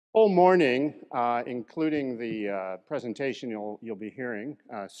Whole morning, including the presentation you'll be hearing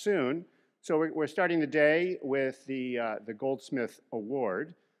soon. So we're starting the day with the Goldsmith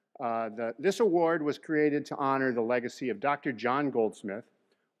Award. This award was created to honor the legacy of Dr. John Goldsmith,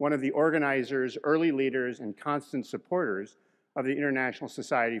 one of the organizers, early leaders, and constant supporters of the International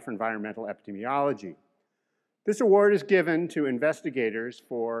Society for Environmental Epidemiology. This award is given to investigators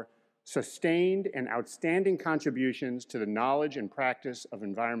for sustained and outstanding contributions to the knowledge and practice of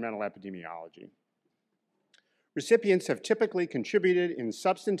environmental epidemiology. Recipients have typically contributed in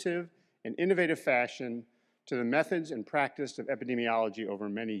substantive and innovative fashion to the methods and practice of epidemiology over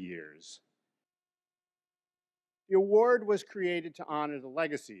many years. The award was created to honor the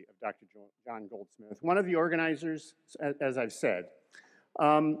legacy of Dr. John Goldsmith, one of the organizers, as I've said.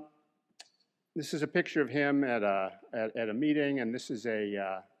 This is a picture of him at a meeting, and this is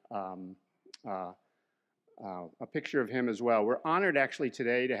a picture of him as well. We're honored actually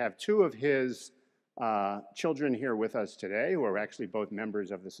today to have two of his children here with us today, who are actually both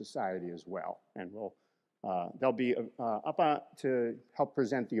members of the society as well. And they'll be up to help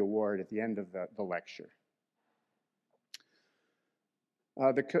present the award at the end of the lecture.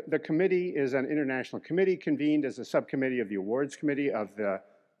 The committee is an international committee convened as a subcommittee of the awards committee of the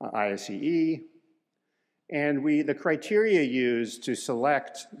ISEE. And the criteria used to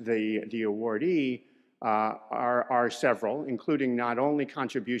select the awardee are several, including not only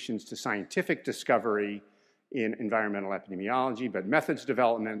contributions to scientific discovery in environmental epidemiology, but methods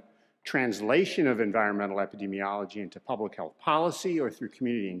development, translation of environmental epidemiology into public health policy or through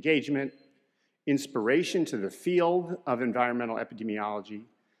community engagement, inspiration to the field of environmental epidemiology,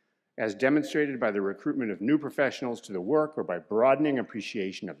 as demonstrated by the recruitment of new professionals to the work or by broadening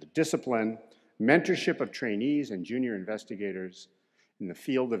appreciation of the discipline, mentorship of trainees and junior investigators in the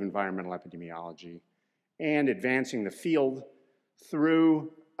field of environmental epidemiology, and advancing the field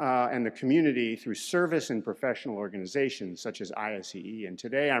through and the community through service and professional organizations such as ISEE. And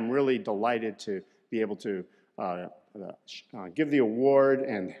today I'm really delighted to be able to give the award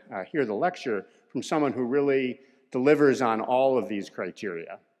and hear the lecture from someone who really delivers on all of these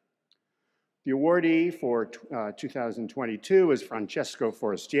criteria. The awardee for 2022 is Francesco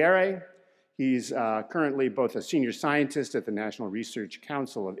Forestiere. He's currently both a senior scientist at the National Research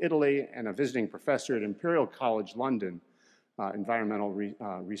Council of Italy and a visiting professor at Imperial College London Environmental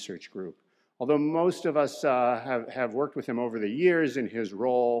Research Group. Although most of us have worked with him over the years in his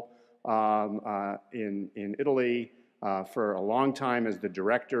role in Italy for a long time as the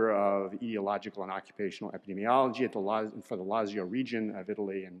director of etiological and occupational epidemiology for the Lazio region of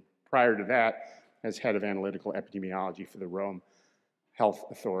Italy, and prior to that as head of analytical epidemiology for the Rome Health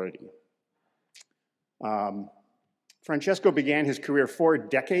Authority. Francesco began his career 4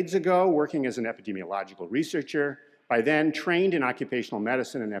 decades ago working as an epidemiological researcher, by then trained in occupational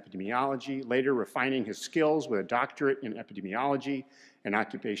medicine and epidemiology, later refining his skills with a doctorate in epidemiology and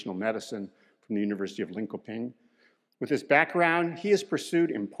occupational medicine from the University of Linköping. With his background, he has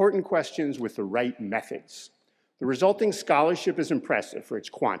pursued important questions with the right methods. The resulting scholarship is impressive for its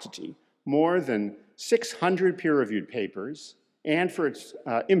quantity, more than 600 peer-reviewed papers, and for its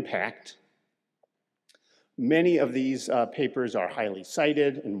impact. Many of these papers are highly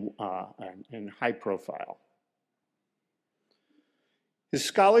cited and high profile. His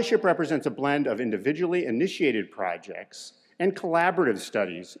scholarship represents a blend of individually initiated projects and collaborative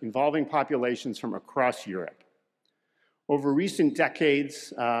studies involving populations from across Europe. Over recent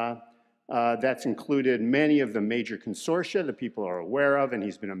decades, that's included many of the major consortia that people are aware of, and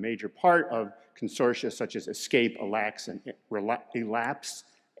he's been a major part of consortia such as ESCAPE, ELAPSE,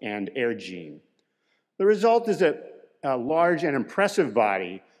 and AirGene. The result is a large and impressive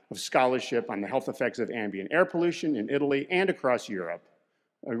body of scholarship on the health effects of ambient air pollution in Italy and across Europe,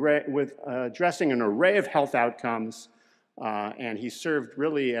 with addressing an array of health outcomes, and he served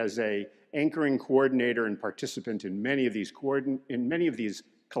really as an anchoring coordinator and participant in many of these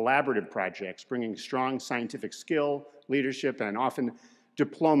collaborative projects, bringing strong scientific skill, leadership, and often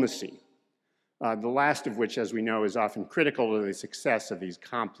diplomacy. The last of which, as we know, is often critical to the success of these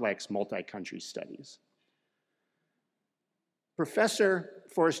complex multi-country studies. Professor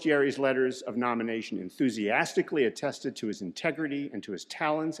Forestiere's letters of nomination enthusiastically attested to his integrity and to his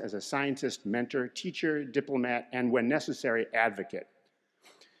talents as a scientist, mentor, teacher, diplomat, and when necessary, advocate.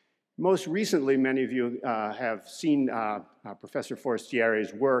 Most recently, many of you have seen Professor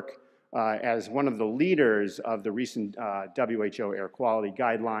Forestiere's work as one of the leaders of the recent WHO air quality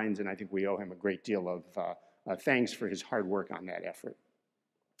guidelines, and I think we owe him a great deal of thanks for his hard work on that effort.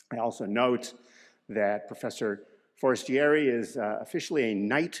 I also note that Professor Forestiere is officially a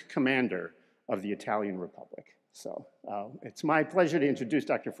Knight Commander of the Italian Republic. So it's my pleasure to introduce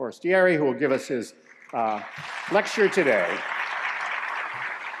Dr. Forestiere, who will give us his lecture today.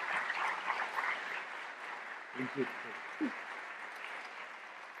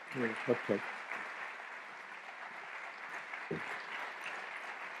 Okay.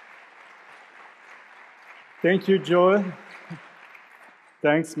 Thank you, Joel.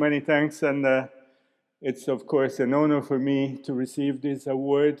 Thanks, many thanks. And it's, of course, an honor for me to receive this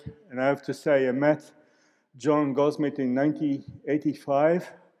award. And I have to say, I met John Goldsmith in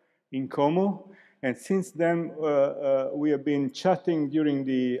 1985 in Como. And since then, we have been chatting during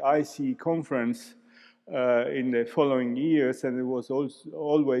the ISEE conference in the following years. And it was also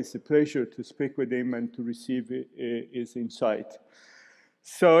always a pleasure to speak with him and to receive his insight.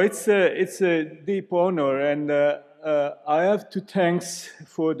 So it's a deep honor, and I have to thanks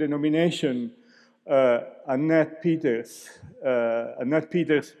for the nomination Annette Peters. Annette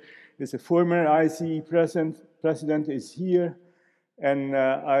Peters is a former ISEE president, is here, and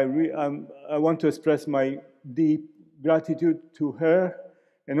I want to express my deep gratitude to her,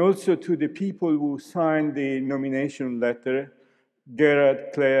 and also to the people who signed the nomination letter,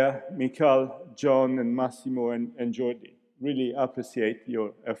 Gerard, Claire, Michael, John, and Massimo, and Jordi. Really appreciate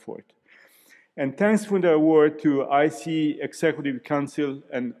your effort. And thanks for the award to ISEE Executive Council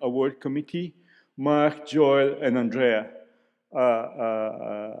and Award Committee, Mark, Joel, and Andrea.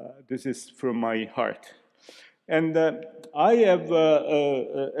 This is from my heart. And I have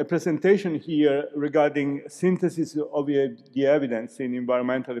a presentation here regarding synthesis of the evidence in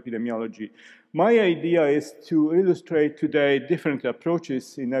environmental epidemiology. My idea is to illustrate today different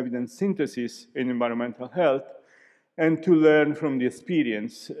approaches in evidence synthesis in environmental health, and to learn from the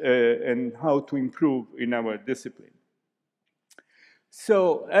experience and how to improve in our discipline.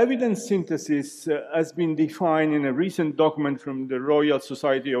 So evidence synthesis has been defined in a recent document from the Royal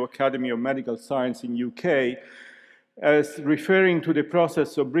Society of Academy of Medical Science in UK as referring to the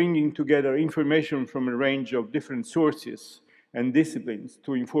process of bringing together information from a range of different sources and disciplines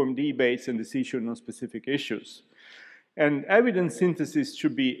to inform debates and decisions on specific issues. And evidence synthesis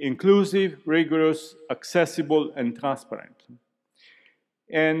should be inclusive, rigorous, accessible, and transparent.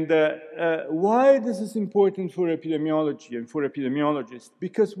 And why this is important for epidemiology and for epidemiologists?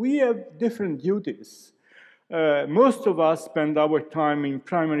 Because we have different duties. Most of us spend our time in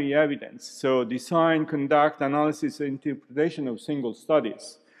primary evidence, so design, conduct, analysis, and interpretation of single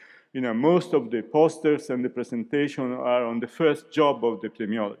studies. You know, most of the posters and the presentation are on the first job of the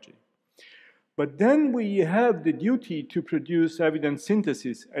epidemiology. But then we have the duty to produce evidence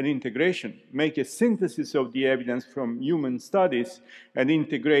synthesis and integration, make a synthesis of the evidence from human studies and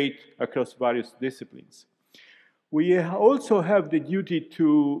integrate across various disciplines. We also have the duty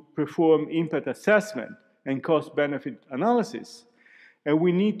to perform impact assessment and cost-benefit analysis, and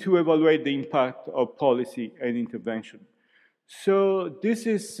we need to evaluate the impact of policy and intervention. So this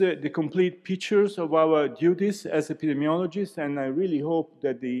is the complete pictures of our duties as epidemiologists, and I really hope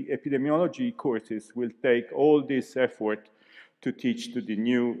that the epidemiology courses will take all this effort to teach to the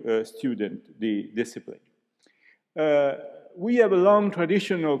new student the discipline. We have a long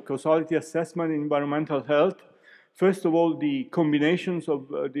tradition of causality assessment in environmental health. First of all, the combinations of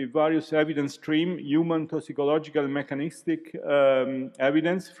the various evidence stream, human, toxicological, and mechanistic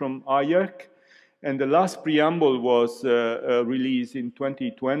evidence from IARC. And the last preamble was released in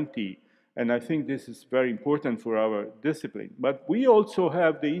 2020, and I think this is very important for our discipline. But we also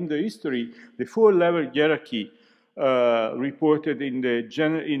have in the history, the four-level hierarchy reported in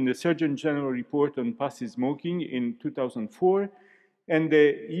the Surgeon General report on passive smoking in 2004, and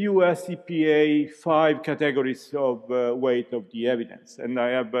the US EPA 5 categories of weight of the evidence. And I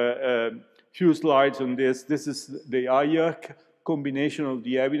have a few slides on this. This is the IARC combination of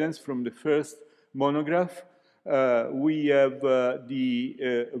the evidence from the first monograph. We have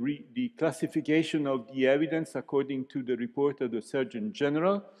the classification of the evidence according to the report of the Surgeon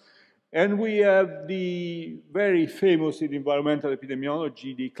General. And we have the very famous in environmental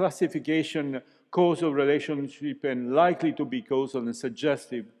epidemiology, the classification causal relationship and likely to be causal and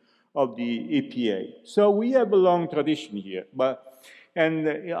suggestive of the EPA. So we have a long tradition here. And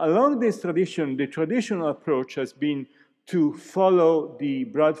along this tradition, the traditional approach has been to follow the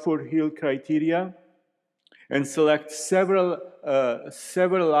Bradford-Hill criteria and select several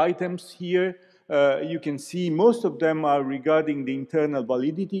items here. You can see most of them are regarding the internal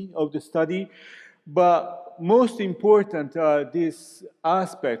validity of the study, but most important are this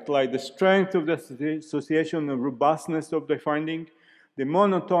aspect, like the strength of the association and robustness of the finding, the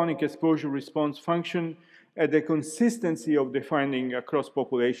monotonic exposure response function, and the consistency of the finding across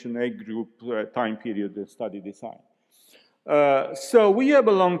population, age group, time period, and study design. So we have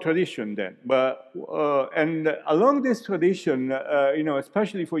a long tradition then, and along this tradition,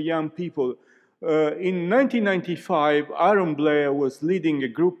 especially for young people, in 1995, Aaron Blair was leading a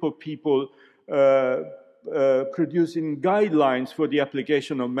group of people producing guidelines for the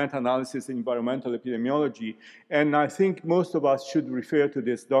application of meta-analysis in environmental epidemiology. And I think most of us should refer to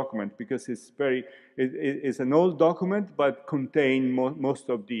this document because it's an old document, but contains most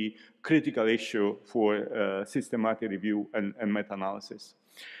of the critical issue for systematic review and meta-analysis.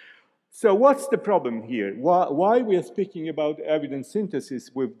 So what's the problem here? Why we are speaking about evidence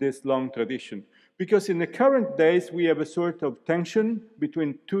synthesis with this long tradition? Because in the current days, we have a sort of tension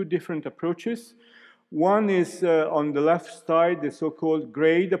between two different approaches. One is on the left side, the so-called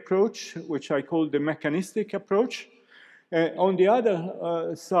grade approach, which I call the mechanistic approach. On the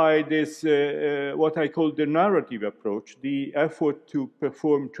other side is what I call the narrative approach, the effort to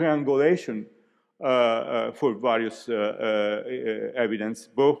perform triangulation for various evidence,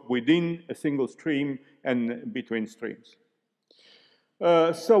 both within a single stream and between streams.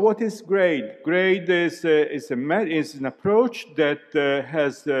 So what is grade? Grade is an approach that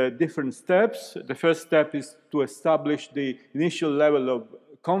has different steps. The first step is to establish the initial level of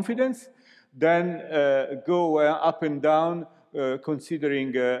confidence, then go up and down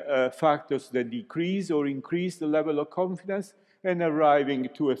considering factors that decrease or increase the level of confidence, and arriving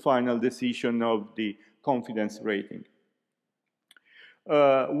to a final decision of the confidence rating.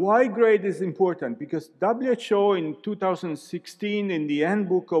 Why grade is important? Because WHO in 2016 in the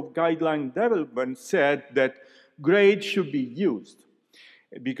Handbook of Guideline Development said that grade should be used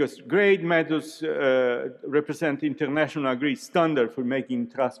because grade methods represent international agreed standard for making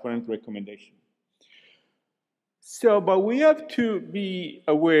transparent recommendations. So, but we have to be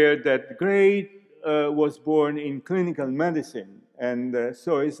aware that grade was born in clinical medicine, and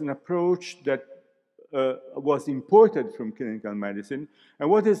so it's an approach that was imported from clinical medicine. And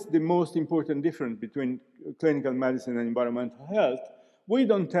what is the most important difference between clinical medicine and environmental health? We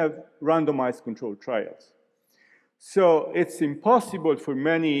don't have randomized controlled trials. So it's impossible for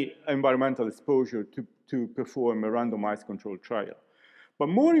many environmental exposure to perform a randomized controlled trial. But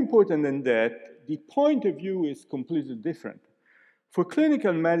more important than that, the point of view is completely different. For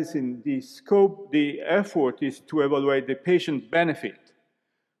clinical medicine, the scope, the effort is to evaluate the patient benefit.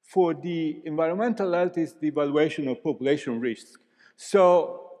 For the environmental health is the evaluation of population risk.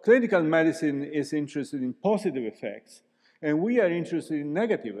 So clinical medicine is interested in positive effects, and we are interested in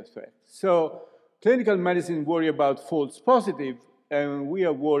negative effects. So clinical medicine worry about false positive, and we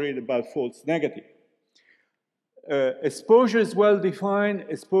are worried about false negative. Exposure is well defined,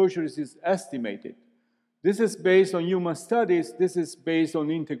 exposure is estimated. This is based on human studies, this is based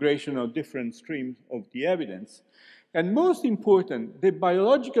on integration of different streams of the evidence. And most important, the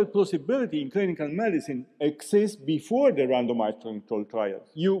biological plausibility in clinical medicine exists before the randomized controlled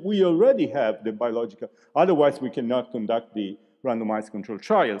trials. We already have the biological, otherwise we cannot conduct the randomized controlled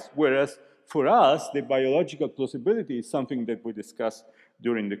trials, whereas for us, the biological plausibility is something that we discuss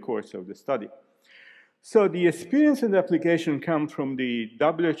during the course of the study. So the experience and application come from the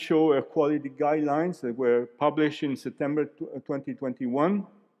WHO Air Quality Guidelines that were published in September 2021.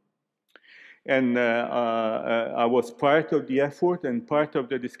 And I was part of the effort and part of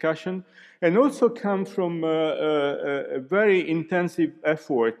the discussion, and also come from a very intensive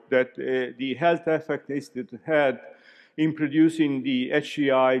effort that the Health Effect Institute had in producing the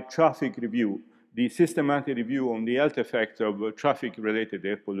HCI traffic review, the systematic review on the health effects of traffic-related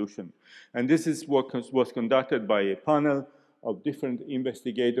air pollution. And this is what was conducted by a panel of different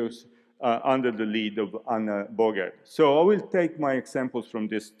investigators under the lead of Anna Bogert. So I will take my examples from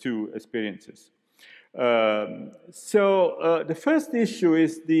these two experiences. The first issue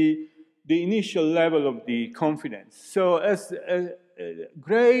is the initial level of the confidence. So as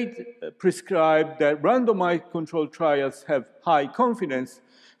grade prescribed that randomized controlled trials have high confidence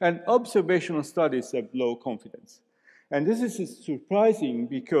and observational studies have low confidence. And this is surprising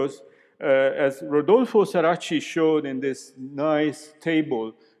because as Rodolfo Saracchi showed in this nice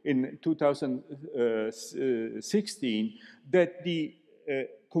table in 2016, that the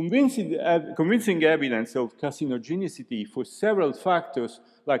convincing evidence of carcinogenicity for several factors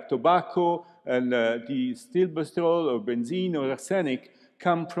like tobacco and the stilbestrol or benzene or arsenic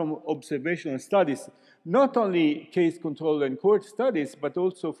come from observational studies, not only case control and cohort studies, but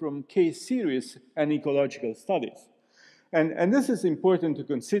also from case series and ecological studies. And this is important to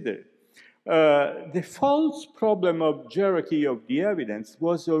consider. The false problem of hierarchy of the evidence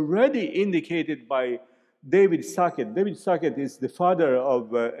was already indicated by David Sackett. David Sackett is the father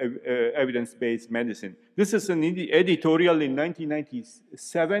of evidence-based medicine. This is an editorial in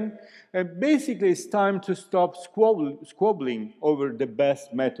 1997, and basically it's time to stop squabbling over the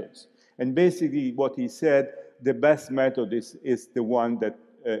best methods. And basically what he said, the best method is the one that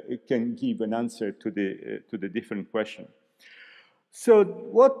can give an answer to the different question. So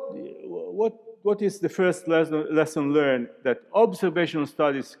what is the first lesson learned? That observational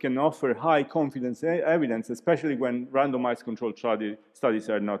studies can offer high confidence evidence, especially when randomized controlled studies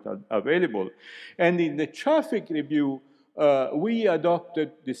are not available. And in the traffic review, we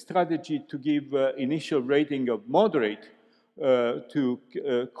adopted the strategy to give initial rating of moderate to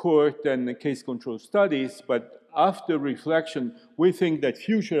cohort and case control studies, but after reflection, we think that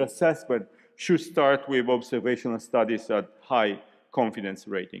future assessment should start with observational studies at high confidence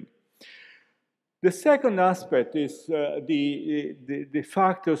rating. The second aspect is the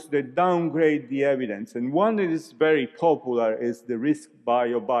factors that downgrade the evidence. And one that is very popular is the risk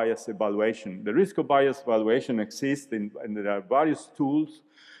bias evaluation. The risk of bias evaluation exists, and there are various tools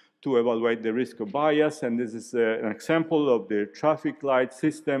to evaluate the risk of bias. And this is an example of the traffic light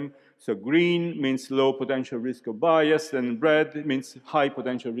system. So green means low potential risk of bias, and red means high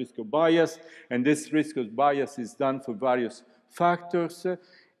potential risk of bias. And this risk of bias is done for various factors.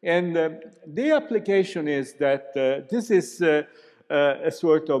 And the application is that this is a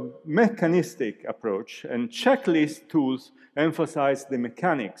sort of mechanistic approach, and checklist tools emphasize the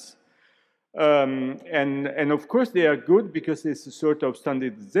mechanics. And of course, they are good because it's a sort of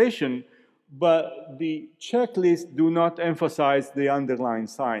standardization, but the checklists do not emphasize the underlying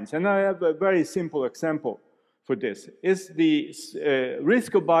science. And I have a very simple example for this. It's the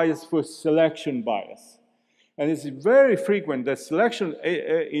risk of bias for selection bias. And it's very frequent that selection,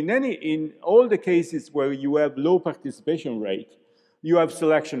 in all the cases where you have low participation rate, you have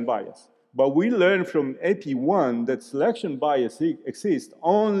selection bias. But we learned from AP1 that selection bias exists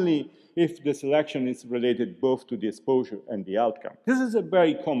only if the selection is related both to the exposure and the outcome. This is a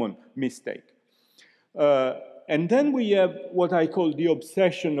very common mistake. And then we have what I call the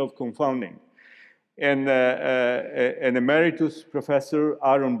obsession of confounding. And an emeritus professor,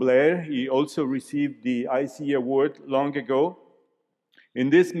 Aaron Blair, he also received the ISEE award long ago. In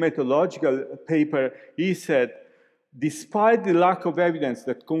this methodological paper, he said, despite the lack of evidence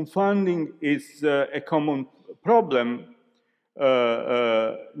that confounding is a common problem,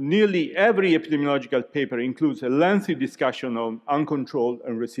 nearly every epidemiological paper includes a lengthy discussion on uncontrolled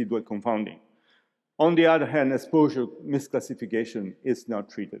and residual confounding. On the other hand, exposure misclassification is not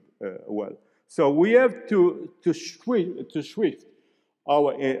treated well. So we have to shift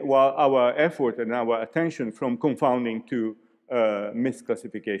our effort and our attention from confounding to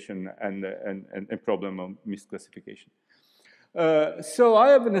misclassification and a problem of misclassification. So I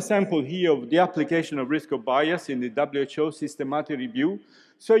have an example here of the application of risk of bias in the WHO systematic review.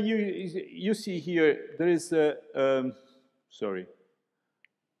 So you see here, there is a, sorry.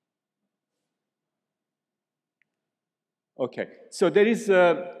 Okay, so there is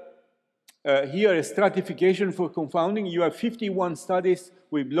here a stratification for confounding. You have 51 studies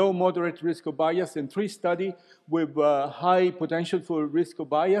with low moderate risk of bias and 3 studies with high potential for risk of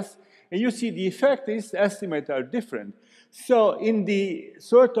bias. And you see the effect is estimates are different. So in the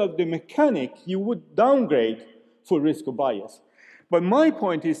sort of the mechanic, you would downgrade for risk of bias. But my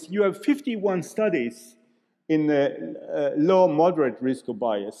point is you have 51 studies in low moderate risk of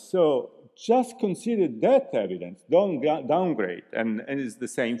bias. So just consider that evidence, don't downgrade, and it's the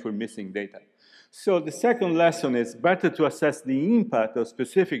same for missing data. So the second lesson is better to assess the impact of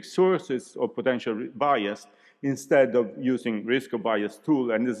specific sources of potential bias instead of using risk of bias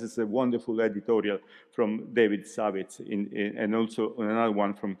tool, and this is a wonderful editorial from David Savitz and also another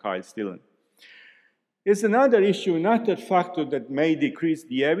one from Kyle Stillen. It's another issue, another factor that may decrease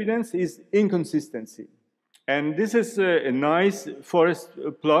the evidence is inconsistency. And this is a nice forest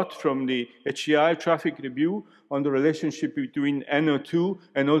plot from the HCI traffic review on the relationship between NO2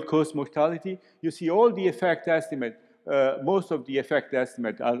 and all-cause mortality. You see all the effect estimate, most of the effect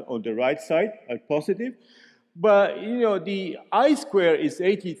estimate are on the right side, are positive. But, you know, the I-square is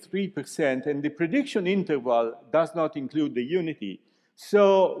 83%, and the prediction interval does not include the unity.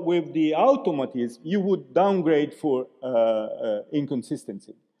 So with the automatism, you would downgrade for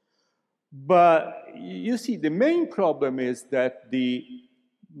inconsistency. But you see, the main problem is that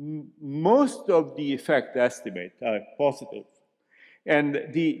most of the effect estimates are positive. And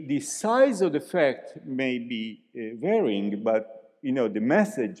the size of the effect may be varying, but, you know, the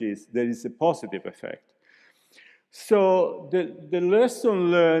message is there is a positive effect. So the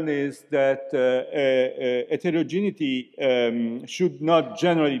lesson learned is that heterogeneity should not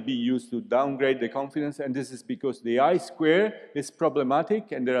generally be used to downgrade the confidence, and this is because the I-square is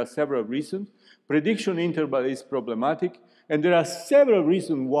problematic, and there are several reasons. Prediction interval is problematic, and there are several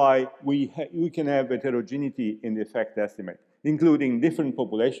reasons why we can have heterogeneity in the effect estimate, including different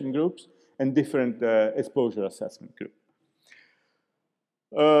population groups and different exposure assessment groups.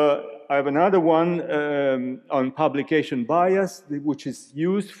 I have another one on publication bias, which is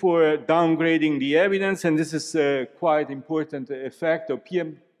used for downgrading the evidence, and this is a quite important effect of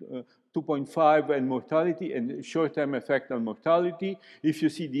PM 2.5 and mortality, and short-term effect on mortality. If you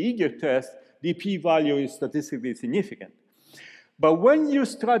see the Eager test, the p-value is statistically significant. But when you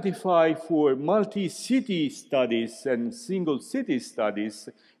stratify for multi-city studies and single-city studies,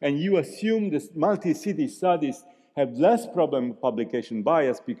 and you assume that multi-city studies have less problem with publication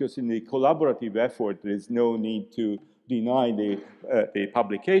bias because in the collaborative effort there is no need to deny the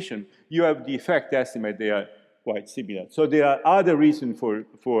publication, you have the effect estimate, they are quite similar. So there are other reasons for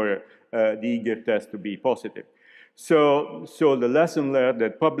the Eager test to be positive. So the lesson learned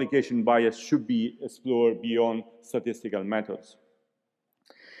that publication bias should be explored beyond statistical methods.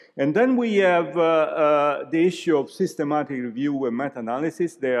 And then we have the issue of systematic review and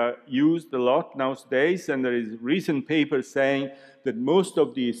meta-analysis. They are used a lot nowadays, and there is recent paper saying that most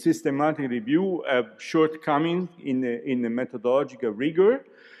of the systematic review have shortcomings in the methodological rigor.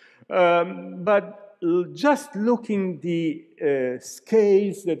 But just looking the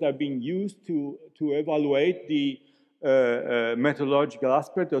scales that are being used to evaluate the methodological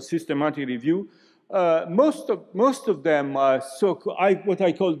aspect of systematic review, most of them are what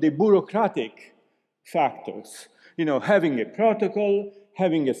I call the bureaucratic factors. You know, having a protocol,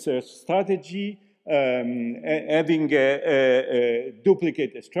 having a search strategy, having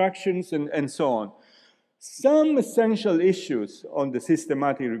duplicate extractions, and so on. Some essential issues on the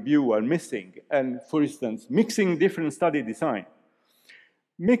systematic review are missing, and for instance, mixing different study design,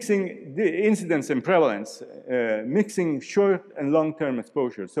 mixing the incidence and prevalence, mixing short and long-term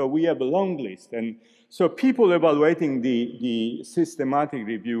exposure. So we have a long list, and so people evaluating the systematic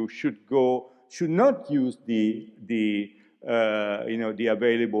review should not use the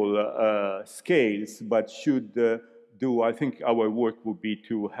available scales, but should I think our work would be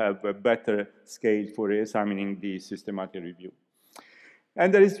to have a better scale for examining the systematic review.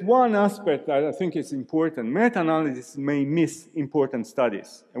 And there is one aspect that I think is important. Meta-analysis may miss important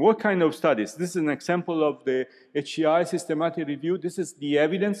studies. And what kind of studies? This is an example of the HCI systematic review. This is the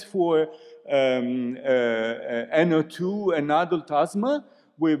evidence for NO2 and adult asthma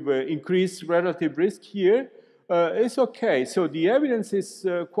with increased relative risk here. It's okay. So the evidence is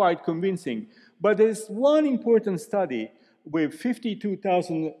quite convincing. But there's one important study with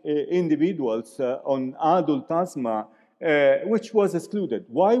 52,000 individuals on adult asthma, which was excluded.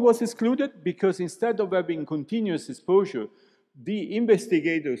 Why was excluded? Because instead of having continuous exposure, the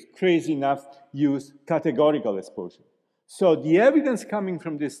investigators, crazy enough, used categorical exposure. So the evidence coming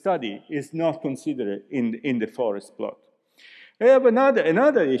from this study is not considered in the forest plot. I have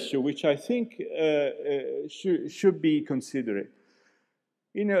another issue which I think should be considered.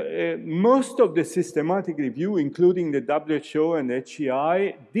 You know, most of the systematic review, including the WHO and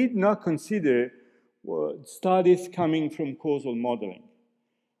HCI, did not consider studies coming from causal modeling.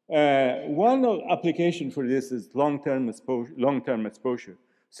 One application for this is long-term exposure.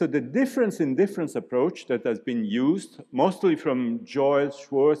 So the difference in difference approach that has been used, mostly from Joel,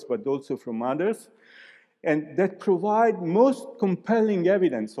 Schwartz, but also from others, and that provide most compelling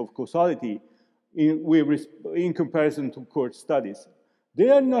evidence of causality in comparison to cohort studies. They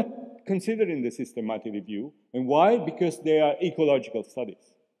are not considered in the systematic review. And why? Because they are ecological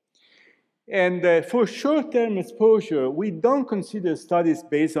studies. And for short-term exposure, we don't consider studies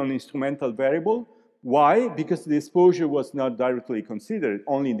based on instrumental variable. Why? Because the exposure was not directly considered,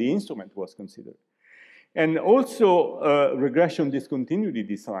 only the instrument was considered. And also, regression discontinuity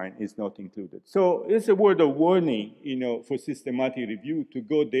design is not included. So it's a word of warning, you know, for systematic review to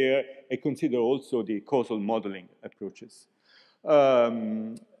go there and consider also the causal modeling approaches.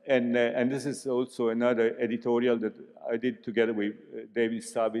 And this is also another editorial that I did together with David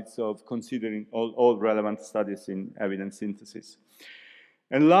Savitz of considering all relevant studies in evidence synthesis.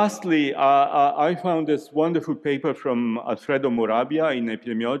 And lastly, I found this wonderful paper from Alfredo Morabia in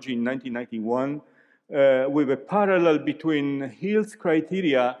Epidemiology in 1991 with a parallel between Hill's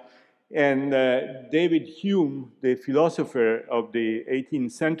criteria and David Hume, the philosopher of the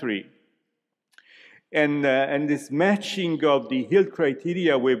 18th century. And this matching of the Hill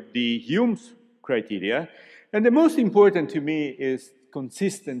criteria with the Hume's criteria. And the most important to me is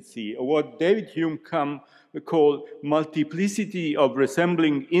consistency, or what David Hume called multiplicity of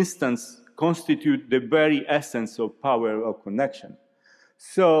resembling instances constitute the very essence of power of connection.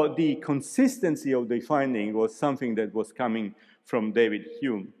 So the consistency of the finding was something that was coming from David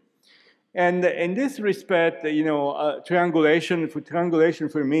Hume. And in this respect, triangulation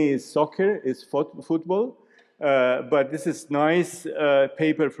for me is soccer, is football. But this is nice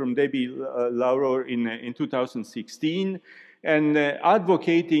paper from Debbie Lauro in 2016, and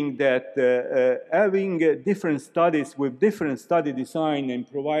advocating that having different studies with different study design and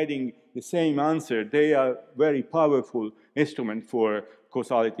providing the same answer, they are very powerful instrument for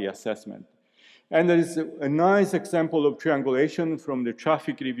causality assessment. And there is a nice example of triangulation from the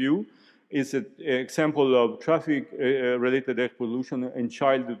traffic review. Is an example of traffic-related air pollution in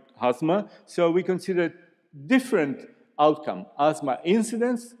childhood asthma. So we consider different outcome: asthma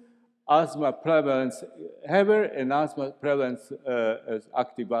incidence, asthma prevalence ever, and asthma prevalence as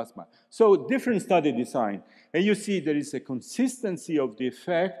active asthma. So different study design. And you see there is a consistency of the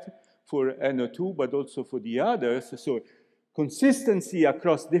effect for NO2, but also for the others. So consistency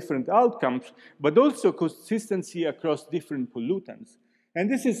across different outcomes, but also consistency across different pollutants. And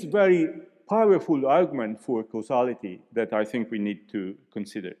this is very powerful argument for causality that I think we need to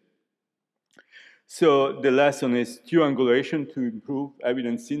consider. So the lesson is triangulation to improve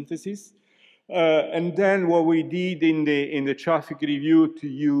evidence synthesis. And then what we did in the traffic review to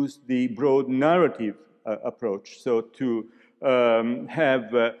use the broad narrative approach, so to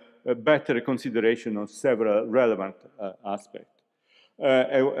have a better consideration of several relevant aspects.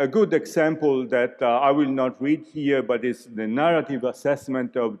 A good example that I will not read here, but is the narrative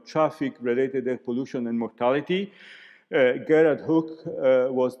assessment of traffic-related air pollution and mortality. Gerard Hook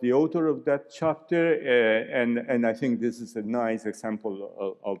was the author of that chapter, and I think this is a nice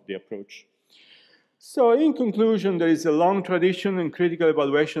example of the approach. So in conclusion, there is a long tradition in critical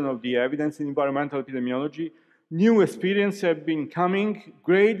evaluation of the evidence in environmental epidemiology. New experiences have been coming.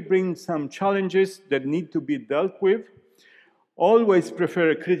 Grade brings some challenges that need to be dealt with. Always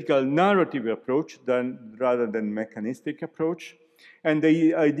prefer a critical narrative approach rather than mechanistic approach. And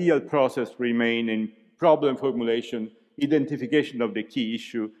the ideal process remain in problem formulation, identification of the key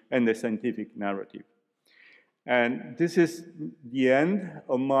issue, and the scientific narrative. And this is the end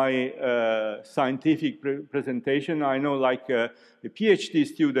of my scientific presentation. I know, like the PhD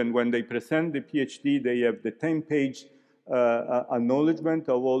student, when they present the PhD, they have the 10-page acknowledgement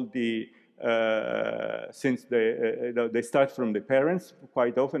of all the since they start from the parents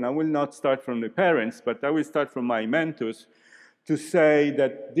quite often. I will not start from the parents, but I will start from my mentors to say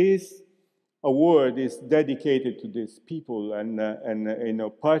that this award is dedicated to these people, and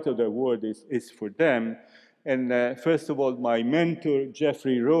part of the award is for them. And first of all, my mentor,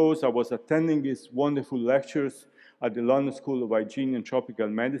 Jeffrey Rose, I was attending his wonderful lectures at the London School of Hygiene and Tropical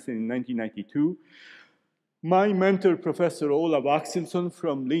Medicine in 1992. My mentor, Professor Olav Axelsson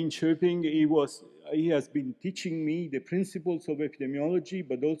from Linköping, he has been teaching me the principles of epidemiology,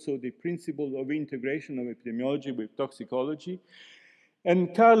 but also the principle of integration of epidemiology with toxicology.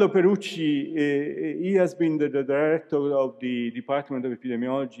 And Carlo Perucci, he has been the director of the Department of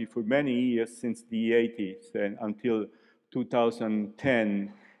Epidemiology for many years, since the 80s and until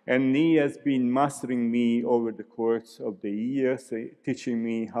 2010. And he has been mastering me over the course of the years, teaching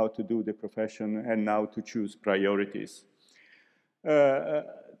me how to do the profession and how to choose priorities. I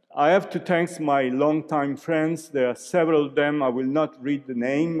have to thank my longtime friends. There are several of them. I will not read the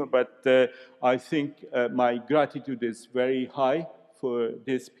name, but I think my gratitude is very high for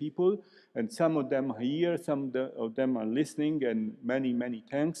these people. And some of them are here, some of them are listening, and many, many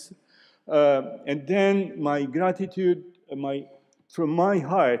thanks. And then my gratitude, from my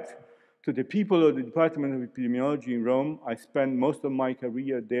heart, to the people of the Department of Epidemiology in Rome. I spent most of my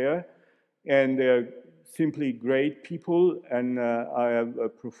career there, and they're simply great people, and I have a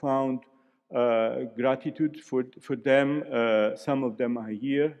profound gratitude for them. Some of them are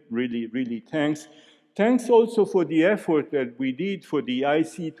here. Really, really thanks. Thanks also for the effort that we did for the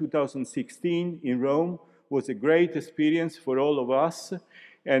ISEE 2016 in Rome. It was a great experience for all of us.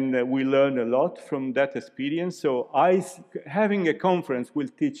 And we learned a lot from that experience. So having a conference will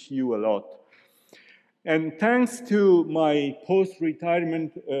teach you a lot. And thanks to my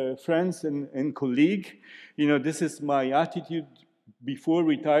post-retirement friends and colleagues, this is my attitude before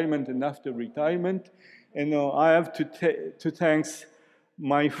retirement and after retirement. And I have to thank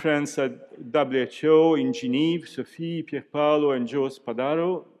my friends at WHO in Geneva, Sophie, Pierpaolo, and Joe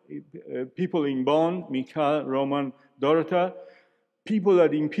Spadaro, people in Bonn, Michael, Roman, Dorota, people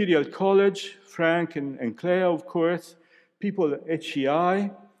at Imperial College, Frank and Claire, of course, people at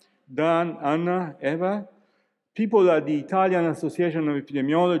HEI, Dan, Anna, Eva, people at the Italian Association of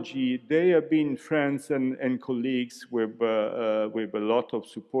Epidemiology, they have been friends and colleagues with a lot of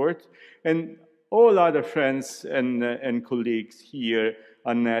support. And all other friends and colleagues here,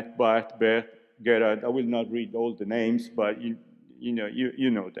 Annette, Bart, Bert, Gerard, I will not read all the names, but you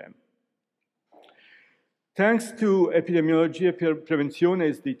know them. Thanks to Epidemiologia per Prevenzione,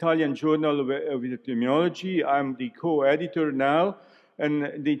 is the Italian Journal of Epidemiology. I'm the co-editor now,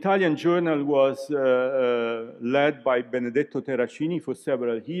 and the Italian journal was led by Benedetto Terracini for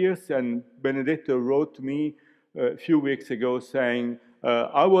several years, and Benedetto wrote to me a few weeks ago saying,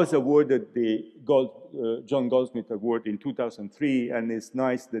 I was awarded the John Goldsmith Award in 2003, and it's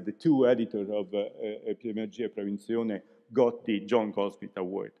nice that the two editors of Epidemiologia per Prevenzione got the John Goldsmith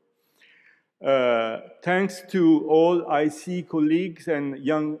Award. Thanks to all ISEE colleagues and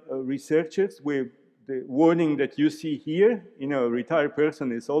young researchers, with the warning that you see here, a retired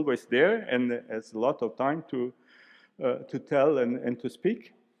person is always there and has a lot of time to tell and to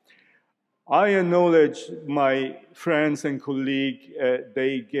speak. I acknowledge my friends and colleagues.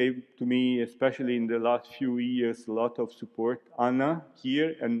 They gave to me, especially in the last few years, a lot of support. Anna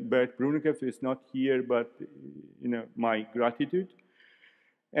here, and Bert Brunekev is not here, but my gratitude.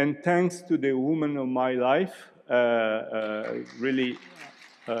 And thanks to the woman of my life, really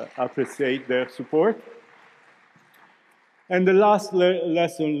appreciate their support. And the last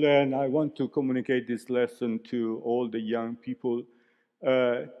lesson learned, I want to communicate this lesson to all the young people.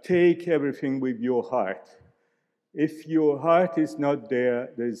 Take everything with your heart. If your heart is not there,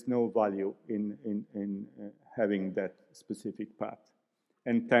 there is no value in having that specific path.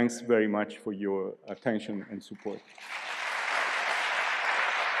 And thanks very much for your attention and support.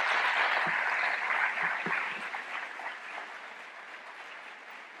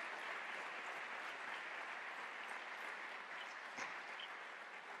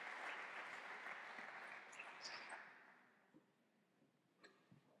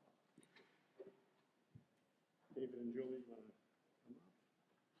 David and Julie, want to come up?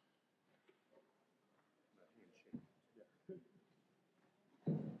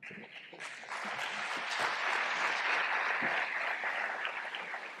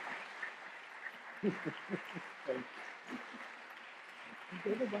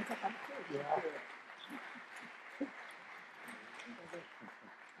 David wants to come too. Yeah.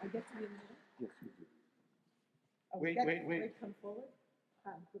 I get to be in the middle? Yes, we do. Oh, Wait, that- wait, wait. Come forward.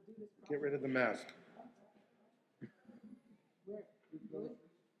 We'll do this Get rid of the mask. Where? Good.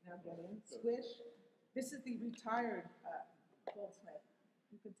 Now get in. Squish. This is the retired Goldsmith.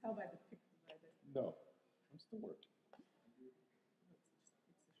 You can tell by the picture by this. No, I'm still working.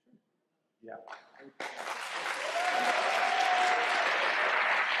 Yeah.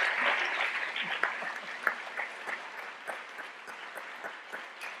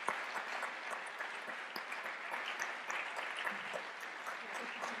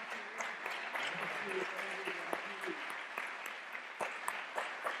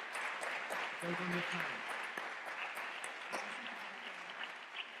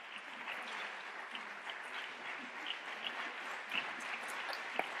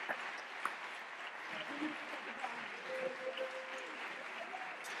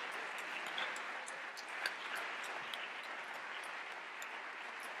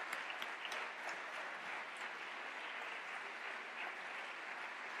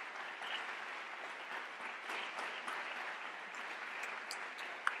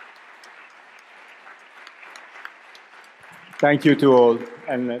 Thank you to all,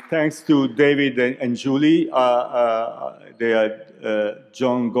 and thanks to David and Julie. They are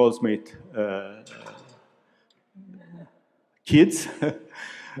John Goldsmith kids.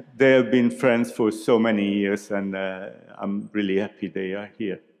 They have been friends for so many years, and I'm really happy they are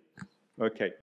here. Okay.